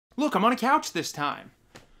Look, I'm on a couch this time.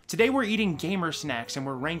 Today we're eating gamer snacks and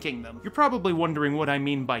we're ranking them. You're probably wondering what I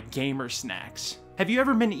mean by gamer snacks. Have you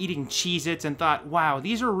ever been eating Cheez-Its and thought, wow,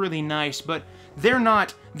 these are really nice, but they're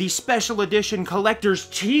not the special edition collector's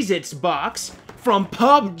Cheez-Its box from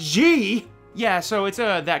PUBG? Yeah, so it's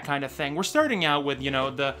that kind of thing. We're starting out with, you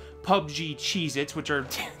know, the PUBG Cheez-Its, which are,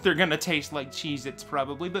 they're gonna taste like Cheez-Its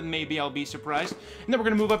probably, but maybe I'll be surprised. And then we're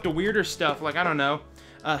gonna move up to weirder stuff, like, I don't know,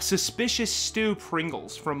 Suspicious Stew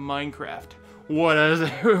Pringles from Minecraft. What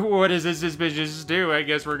is a suspicious stew? I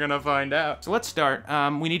guess we're gonna find out. So let's start.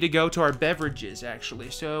 We need to go to our beverages,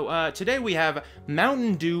 actually. So today we have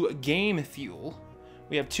Mountain Dew Game Fuel.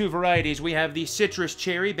 We have two varieties. We have the Citrus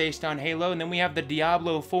Cherry based on Halo, and then we have the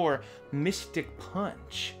Diablo 4 Mystic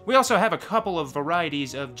Punch. We also have a couple of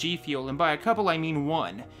varieties of G Fuel, and by a couple I mean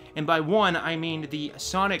one. And by one, I mean the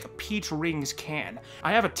Sonic Peach Rings can.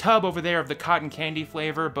 I have a tub over there of the cotton candy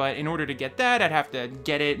flavor, but in order to get that, I'd have to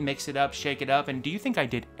get it, mix it up, shake it up, and do you think I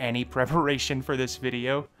did any preparation for this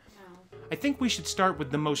video? No. I think we should start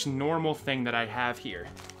with the most normal thing that I have here.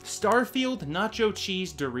 Starfield Nacho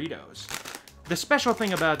Cheese Doritos. The special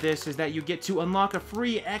thing about this is that you get to unlock a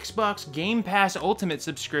free Xbox Game Pass Ultimate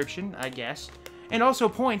subscription, I guess, and also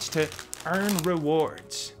points to earn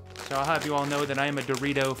rewards. So I'll have you all know that I am a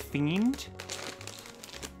Dorito fiend.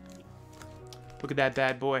 Look at that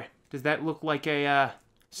bad boy. Does that look like a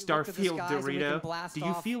Starfield Dorito? Do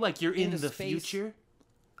you feel like you're in the future?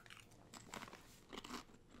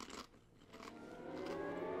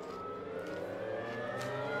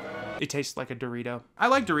 It tastes like a Dorito. I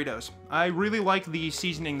like Doritos. I really like the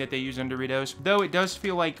seasoning that they use on Doritos, though it does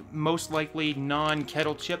feel like most likely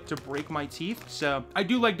non-kettle chip to break my teeth, so I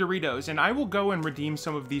do like Doritos, and I will go and redeem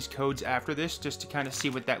some of these codes after this just to kind of see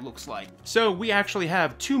what that looks like. So we actually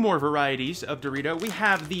have two more varieties of Dorito. We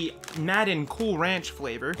have the Madden Cool Ranch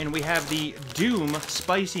flavor, and we have the Doom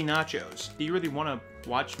Spicy Nachos. Do you really want to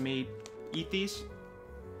watch me eat these?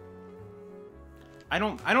 I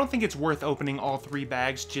don't think it's worth opening all three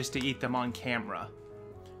bags just to eat them on camera.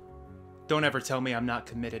 Don't ever tell me I'm not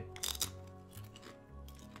committed.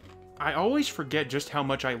 I always forget just how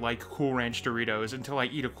much I like Cool Ranch Doritos until I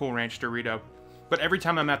eat a Cool Ranch Dorito. But every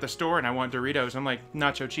time I'm at the store and I want Doritos, I'm like,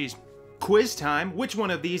 nacho cheese. Quiz time! Which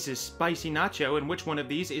one of these is spicy nacho and which one of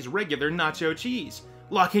these is regular nacho cheese?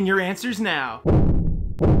 Lock in your answers now!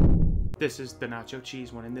 This is the nacho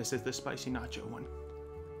cheese one and this is the spicy nacho one.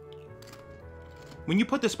 When you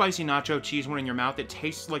put the spicy nacho cheese one in your mouth, it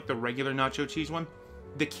tastes like the regular nacho cheese one.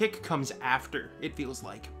 The kick comes after, it feels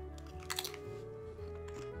like.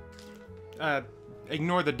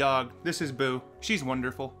 Ignore the dog. This is Boo. She's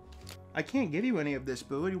wonderful. I can't give you any of this,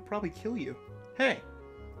 Boo. It'll probably kill you. Hey,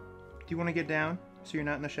 do you want to get down so you're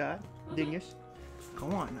not in the shot, dingus?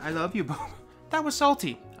 Go on. I love you, Boo. That was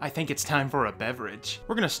salty. I think it's time for a beverage.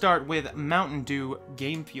 We're gonna start with Mountain Dew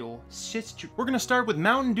Game Fuel Citrus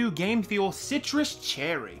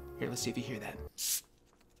Cherry. Here, let's see if you hear that.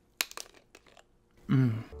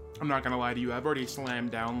 I'm not gonna lie to you, I've already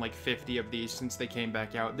slammed down like 50 of these since they came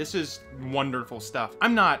back out. This is wonderful stuff.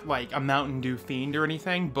 I'm not like a Mountain Dew fiend or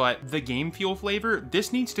anything, but the Game Fuel flavor,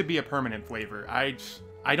 this needs to be a permanent flavor.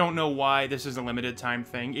 I don't know why this is a limited time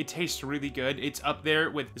thing. It tastes really good. It's up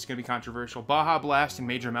there with, it's gonna be controversial, Baja Blast and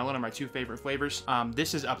Major Melon are my two favorite flavors.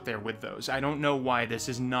 This is up there with those. I don't know why this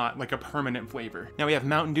is not like a permanent flavor. Now we have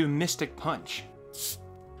Mountain Dew Mystic Punch.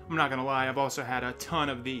 I'm not gonna lie, I've also had a ton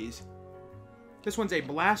of these. This one's a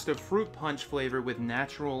blast of fruit punch flavor with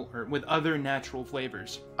other natural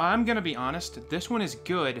flavors. I'm gonna be honest, this one is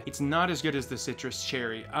good. It's not as good as the citrus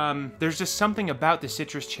cherry. There's just something about the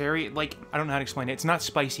citrus cherry, like, I don't know how to explain it. It's not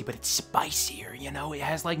spicy, but it's spicier, you know? It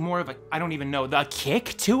has like more of a, I don't even know, the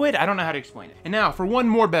kick to it? I don't know how to explain it. And now, for one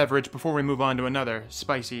more beverage before we move on to another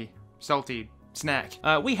spicy, salty snack.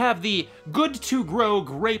 We have the Good to Grow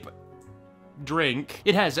Grape drink.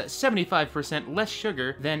 It has 75% less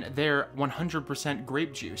sugar than their 100%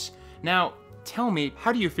 grape juice. Now, tell me,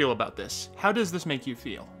 how do you feel about this? How does this make you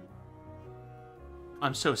feel?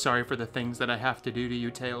 I'm so sorry for the things that I have to do to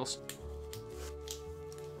you, Tails.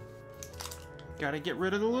 Gotta get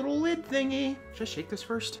rid of the little lid thingy. Should I shake this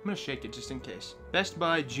first? I'm gonna shake it just in case. Best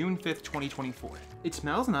by June 5th, 2024. It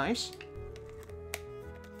smells nice.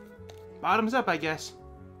 Bottoms up, I guess.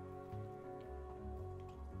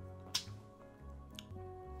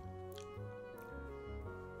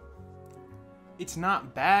 It's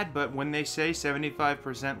not bad, but when they say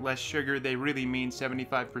 75% less sugar, they really mean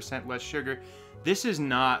 75% less sugar. This is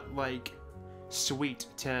not, like, sweet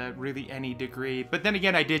to really any degree. But then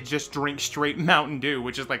again, I did just drink straight Mountain Dew,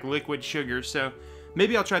 which is like liquid sugar, so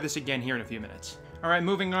maybe I'll try this again here in a few minutes. All right,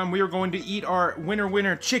 moving on, we are going to eat our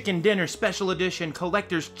Winner Chicken Dinner Special Edition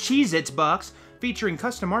Collector's Cheez-Its box featuring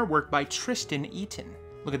custom artwork by Tristan Eaton.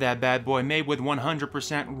 Look at that bad boy, made with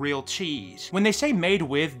 100% real cheese. When they say made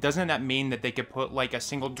with, doesn't that mean that they could put like a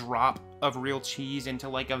single drop of real cheese into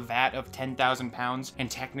like a vat of 10,000 pounds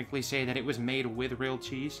and technically say that it was made with real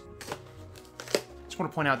cheese? Just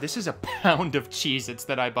want to point out, this is a pound of Cheez-Its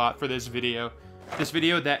that I bought for this video. This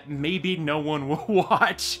video that maybe no one will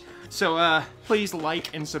watch. So, please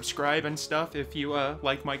like and subscribe and stuff if you,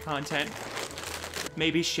 like my content.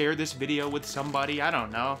 Maybe share this video with somebody, I don't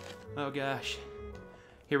know. Oh gosh.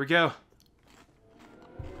 Here we go.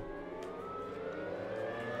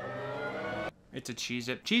 It's a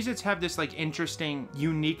Cheez-It. Cheez-Its have this like interesting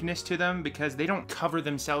uniqueness to them because they don't cover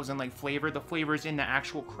themselves in like flavor. The flavor's in the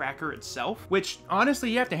actual cracker itself, which honestly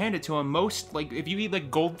you have to hand it to them. Most, like if you eat like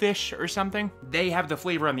Goldfish or something, they have the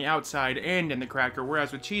flavor on the outside and in the cracker,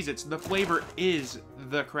 whereas with Cheez-Its, the flavor is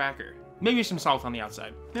the cracker. Maybe some salt on the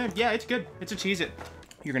outside. Yeah, it's good. It's a Cheez-It.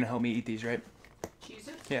 You're gonna help me eat these, right?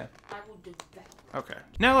 Cheez-It? Yeah. I will do that. Okay.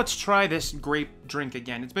 Now let's try this grape drink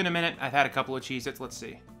again. It's been a minute. I've had a couple of Cheez-Its. Let's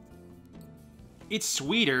see. It's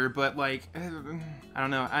sweeter, but like, I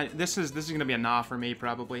don't know. This is gonna be a nah for me,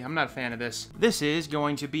 probably. I'm not a fan of this. This is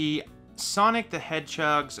going to be Sonic the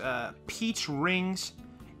Hedgehog's Peach Rings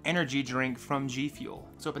energy drink from G Fuel.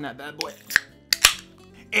 Let's open that bad boy.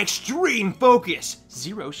 Extreme focus,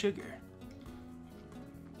 0 sugar.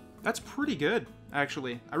 That's pretty good,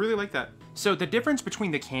 actually. I really like that. So the difference between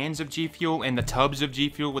the cans of G Fuel and the tubs of G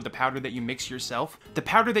Fuel with the powder that you mix yourself, the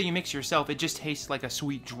powder that you mix yourself, it just tastes like a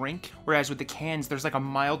sweet drink, whereas with the cans, there's like a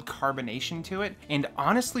mild carbonation to it. And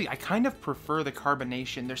honestly, I kind of prefer the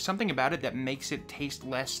carbonation. There's something about it that makes it taste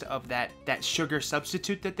less of that sugar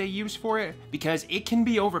substitute that they use for it, because it can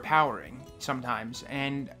be overpowering sometimes,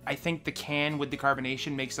 and I think the can with the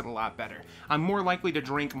carbonation makes it a lot better. I'm more likely to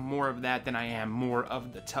drink more of that than I am more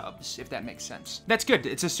of the tubs, if that makes sense. That's good.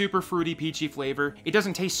 It's a super fruity, peachy flavor. It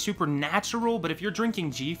doesn't taste super natural, but if you're drinking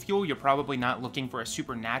G Fuel, you're probably not looking for a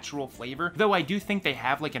super natural flavor, though I do think they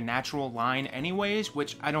have like a natural line anyways,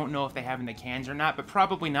 which I don't know if they have in the cans or not, but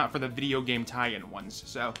probably not for the video game tie-in ones.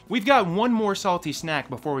 So we've got one more salty snack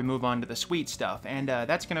before we move on to the sweet stuff, and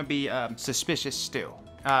that's gonna be Suspicious Stew.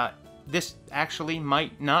 This actually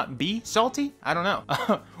might not be salty? I don't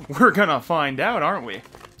know. We're gonna find out, aren't we?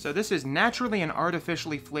 So this is naturally and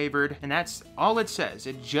artificially flavored, and that's all it says.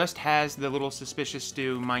 It just has the little Suspicious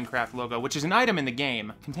Stew Minecraft logo, which is an item in the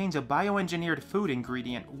game. Contains a bioengineered food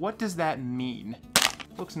ingredient. What does that mean?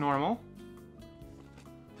 Looks normal.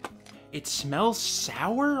 It smells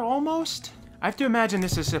sour, almost? I have to imagine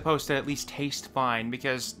this is supposed to at least taste fine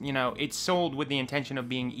because, you know, it's sold with the intention of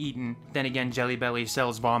being eaten. Then again, Jelly Belly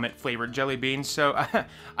sells vomit-flavored jelly beans, so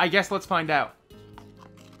I guess let's find out.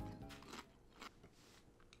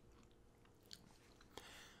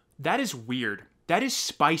 That is weird. That is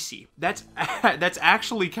spicy. That's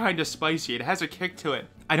actually kind of spicy. It has a kick to it.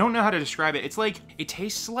 I don't know how to describe it. It's like, it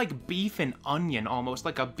tastes like beef and onion almost,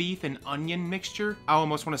 like a beef and onion mixture. I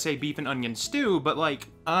almost want to say beef and onion stew, but like,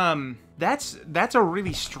 that's a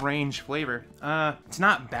really strange flavor. It's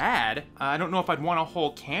not bad. I don't know if I'd want a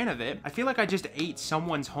whole can of it. I feel like I just ate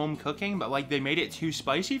someone's home cooking, but like they made it too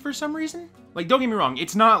spicy for some reason. Like, don't get me wrong,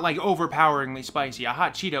 it's not like overpoweringly spicy. A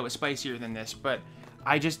hot Cheeto is spicier than this, but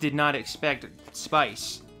I just did not expect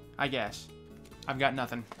spice, I guess. I've got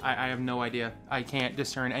nothing. I have no idea. I can't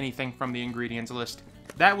discern anything from the ingredients list.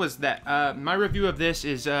 That was that. My review of this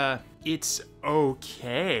is, it's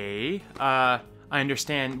okay. I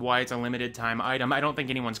understand why it's a limited time item. I don't think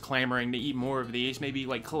anyone's clamoring to eat more of these. Maybe,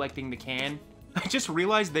 like, collecting the can. I just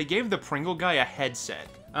realized they gave the Pringle guy a headset.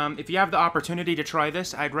 If you have the opportunity to try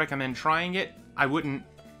this, I'd recommend trying it. I wouldn't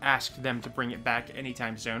ask them to bring it back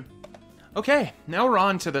anytime soon. Okay, now we're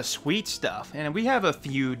on to the sweet stuff, and we have a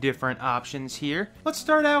few different options here. Let's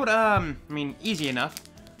start out, I mean, easy enough.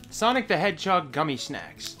 Sonic the Hedgehog gummy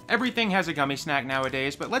snacks. Everything has a gummy snack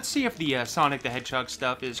nowadays, but let's see if the Sonic the Hedgehog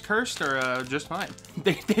stuff is cursed or just fine.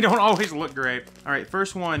 They don't always look great. All right,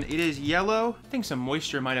 first one, it is yellow. I think some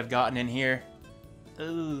moisture might have gotten in here.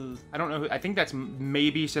 Ugh. I don't know, I think that's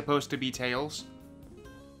maybe supposed to be Tails.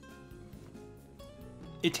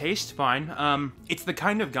 It tastes fine. It's the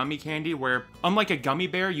kind of gummy candy where, unlike a gummy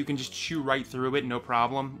bear, you can just chew right through it, no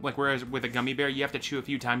problem. Like, whereas with a gummy bear, you have to chew a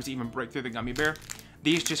few times to even break through the gummy bear.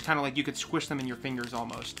 These just kind of like, you could squish them in your fingers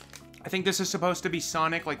almost. I think this is supposed to be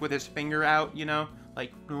Sonic, like with his finger out, you know?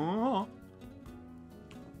 Like, oh.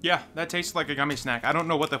 Yeah, that tastes like a gummy snack. I don't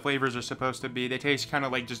know what the flavors are supposed to be. They taste kind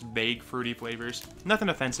of like just vague, fruity flavors. Nothing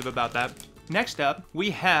offensive about that. Next up,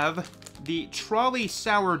 we have the Trolley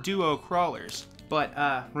Sour Duo Crawlers.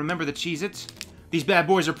 But remember the Cheez-Its? These bad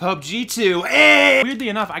boys are PUBG too. Hey! Weirdly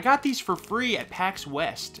enough, I got these for free at PAX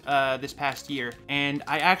West this past year. And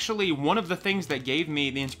I actually, one of the things that gave me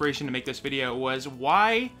the inspiration to make this video was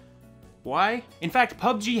why? In fact,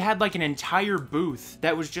 PUBG had like an entire booth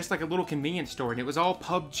that was just like a little convenience store, and it was all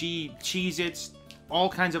PUBG, Cheez-Its, all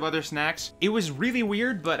kinds of other snacks. It was really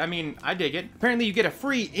weird, but I mean, I dig it. Apparently you get a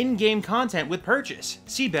free in-game content with purchase.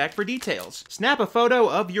 See back for details. Snap a photo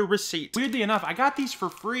of your receipt. Weirdly enough, I got these for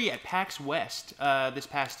free at PAX West this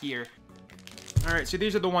past year. All right, so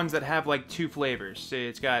these are the ones that have like 2 flavors. So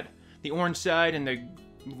it's got the orange side and the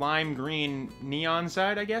lime green neon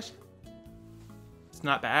side, I guess. It's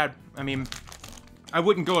not bad. I mean, I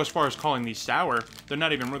wouldn't go as far as calling these sour. They're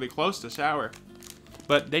not even really close to sour.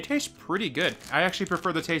 But they taste pretty good. I actually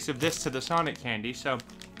prefer the taste of this to the Sonic candy, so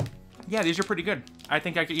yeah, these are pretty good. I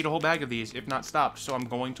think I could eat a whole bag of these, if not stop, so I'm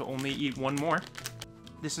going to only eat one more.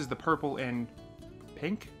 This is the purple and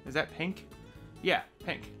pink? Is that pink? Yeah,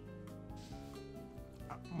 pink.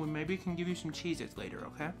 Well, maybe we can give you some Cheez-Its later,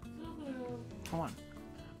 okay? Come on.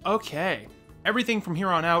 Okay. Everything from here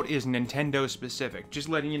on out is Nintendo specific, just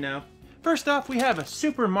letting you know. First off, we have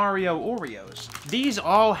Super Mario Oreos. These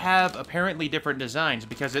all have apparently different designs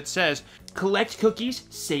because it says, collect cookies,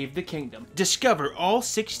 save the kingdom. Discover all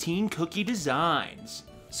 16 cookie designs.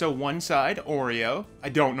 So one side, Oreo. I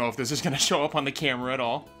don't know if this is gonna show up on the camera at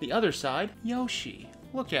all. The other side, Yoshi.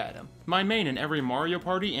 Look at him. My main in every Mario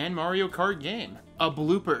Party and Mario Kart game. A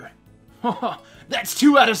blooper. That's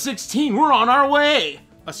 2 out of 16, we're on our way!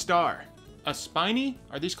 A star. A Spiny?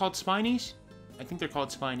 Are these called Spinies? I think they're called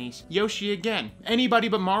Spinies. Yoshi again. Anybody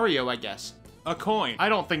but Mario, I guess. A coin. I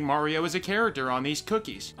don't think Mario is a character on these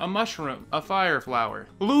cookies. A mushroom. A fire flower.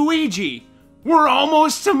 Luigi! We're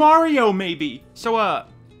almost to Mario, maybe! So,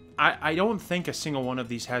 I don't think a single one of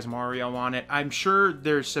these has Mario on it. I'm sure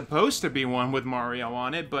there's supposed to be one with Mario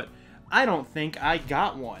on it, but I don't think I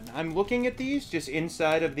got one. I'm looking at these just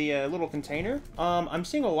inside of the little container. I'm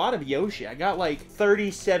seeing a lot of Yoshi. I got like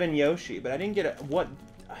 37 Yoshi, but I didn't get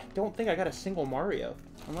I don't think I got a single Mario.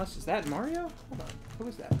 Unless, is that Mario? Hold on, who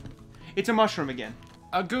is that? It's a mushroom again.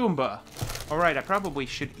 A Goomba. Alright, I probably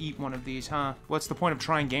should eat one of these, huh? What's the point of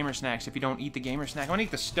trying gamer snacks if you don't eat the gamer snack? I want to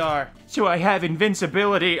eat the star, so I have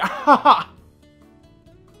invincibility.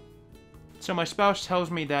 So my spouse tells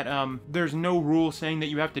me that, there's no rule saying that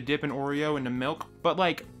you have to dip an Oreo into milk. But,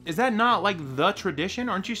 like, is that not, like, the tradition?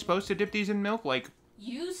 Aren't you supposed to dip these in milk? Like,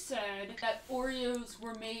 you said that Oreos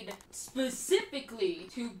were made specifically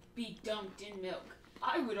to be dunked in milk.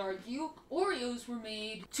 I would argue Oreos were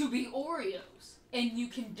made to be Oreos. And you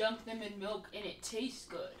can dunk them in milk and it tastes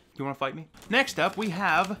good. You wanna fight me? Next up, we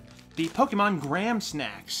have the Pokemon Graham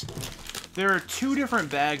Snacks. There are 2 different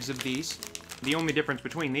bags of these. The only difference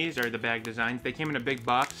between these are the bag designs. They came in a big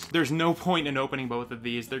box. There's no point in opening both of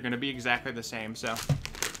these. They're gonna be exactly the same, so.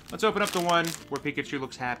 Let's open up the one where Pikachu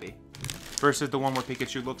looks happy versus the one where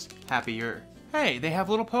Pikachu looks happier. Hey, they have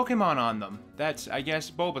little Pokemon on them. That's, I guess,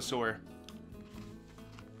 Bulbasaur.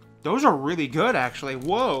 Those are really good, actually.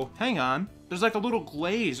 Whoa, hang on. There's like a little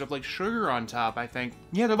glaze of like sugar on top, I think.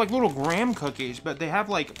 Yeah, they're like little graham cookies, but they have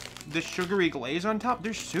like this sugary glaze on top.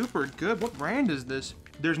 They're super good. What brand is this?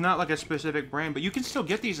 There's not like a specific brand, but you can still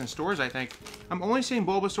get these in stores, I think. I'm only seeing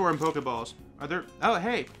Bulbasaur and Pokeballs. Are there? Oh,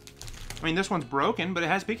 hey. I mean, this one's broken, but it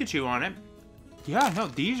has Pikachu on it. Yeah, no,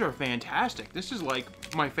 these are fantastic. This is like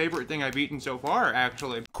my favorite thing I've eaten so far,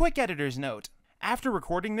 actually. Quick editor's note. After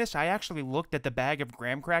recording this, I actually looked at the bag of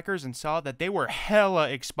graham crackers and saw that they were hella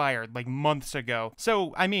expired, like months ago.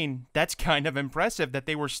 So, I mean, that's kind of impressive that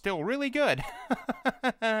they were still really good.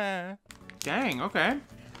 Dang, okay.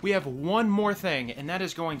 We have one more thing, and that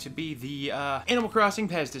is going to be the Animal Crossing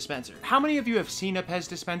Pez dispenser. How many of you have seen a Pez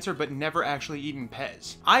dispenser but never actually eaten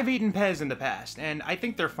Pez? I've eaten Pez in the past, and I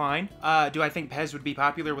think they're fine. Do I think Pez would be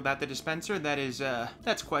popular without the dispenser? That is,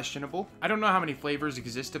 that's questionable. I don't know how many flavors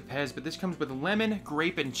exist of Pez, but this comes with lemon,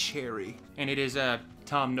 grape, and cherry. And it is,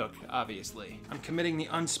 Tom Nook, obviously. I'm committing the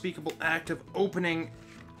unspeakable act of opening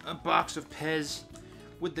a box of Pez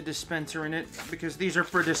with the dispenser in it, because these are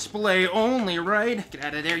for display only, right? Get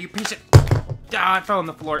out of there, you piece of... Ah, I fell on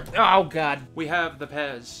the floor. Oh, God. We have the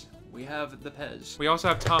Pez. We have the Pez. We also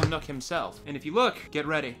have Tom Nook himself. And if you look, get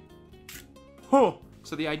ready. Oh!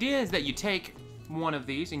 So the idea is that you take one of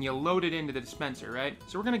these and you load it into the dispenser, right?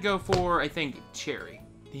 So we're gonna go for, I think, cherry.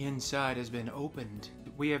 The inside has been opened.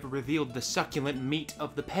 We have revealed the succulent meat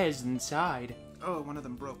of the Pez inside. Oh, one of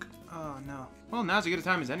them broke. Oh, no. Well, now's as good a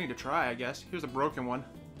time as any to try, I guess. Here's a broken one.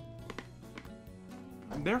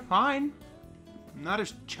 They're fine. Not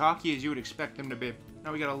as chalky as you would expect them to be.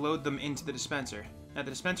 Now we gotta load them into the dispenser. Now, the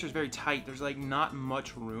dispenser is very tight. There's, like, not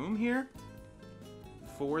much room here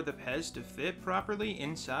for the Pez to fit properly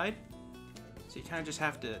inside. So you kind of just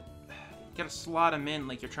have to, you gotta slot them in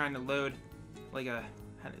like you're trying to load like a,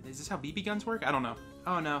 is this how BB guns work? I don't know.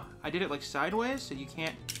 Oh no, I did it like sideways so you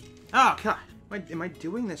can't, oh god, am I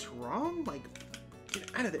doing this wrong? Like,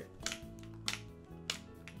 get out of there.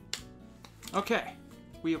 Okay,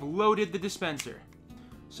 we have loaded the dispenser.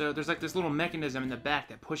 So there's like this little mechanism in the back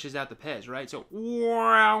that pushes out the Pez, right? So,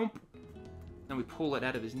 whoomp. Then we pull it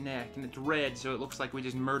out of his neck, and it's red, so it looks like we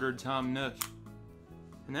just murdered Tom Nook.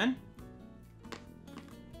 And then,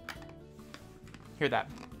 hear that.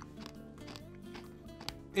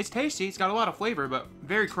 It's tasty, it's got a lot of flavor, but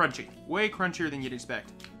very crunchy. Way crunchier than you'd expect.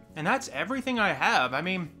 And that's everything I have. I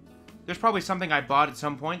mean, there's probably something I bought at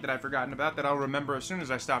some point that I've forgotten about that I'll remember as soon as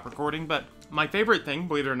I stop recording, but my favorite thing,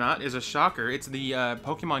 believe it or not, is a shocker. It's the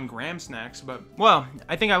Pokemon Graham Snacks, but, well,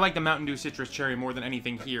 I think I like the Mountain Dew Citrus Cherry more than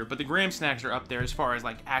anything here, but the Graham Snacks are up there as far as,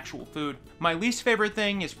 like, actual food. My least favorite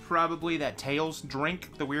thing is probably that Tails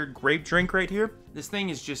drink, the weird grape drink right here. This thing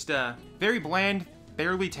is just, very bland,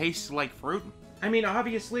 barely tastes like fruit. I mean,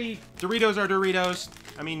 obviously, Doritos are Doritos.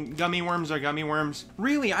 I mean, gummy worms are gummy worms.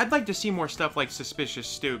 Really, I'd like to see more stuff like Suspicious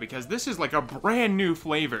Stew, because this is like a brand new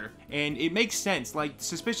flavor, and it makes sense. Like,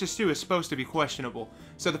 Suspicious Stew is supposed to be questionable,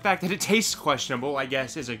 so the fact that it tastes questionable, I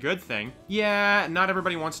guess, is a good thing. Yeah, not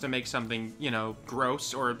everybody wants to make something, you know,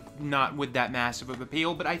 gross, or not with that massive of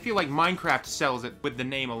appeal, but I feel like Minecraft sells it with the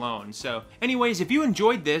name alone. So, anyways, if you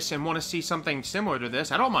enjoyed this and want to see something similar to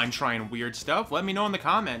this, I don't mind trying weird stuff. Let me know in the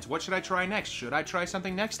comments. What should I try next? Should I try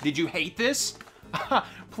something next? Did you hate this?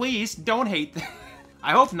 Please, don't hate this.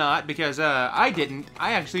 I hope not, because I didn't.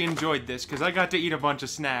 I actually enjoyed this, because I got to eat a bunch of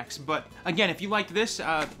snacks. But, again, if you liked this,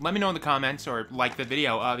 let me know in the comments, or like the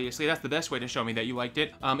video, obviously. That's the best way to show me that you liked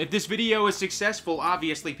it. If this video is successful,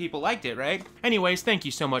 obviously people liked it, right? Anyways, thank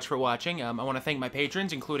you so much for watching. I want to thank my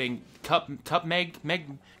patrons, including Cup Meg,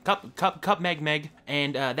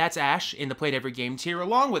 and that's Ash in the Played Every Game tier,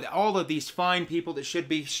 along with all of these fine people that should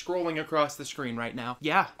be scrolling across the screen right now.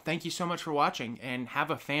 Yeah, thank you so much for watching, and have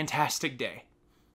a fantastic day.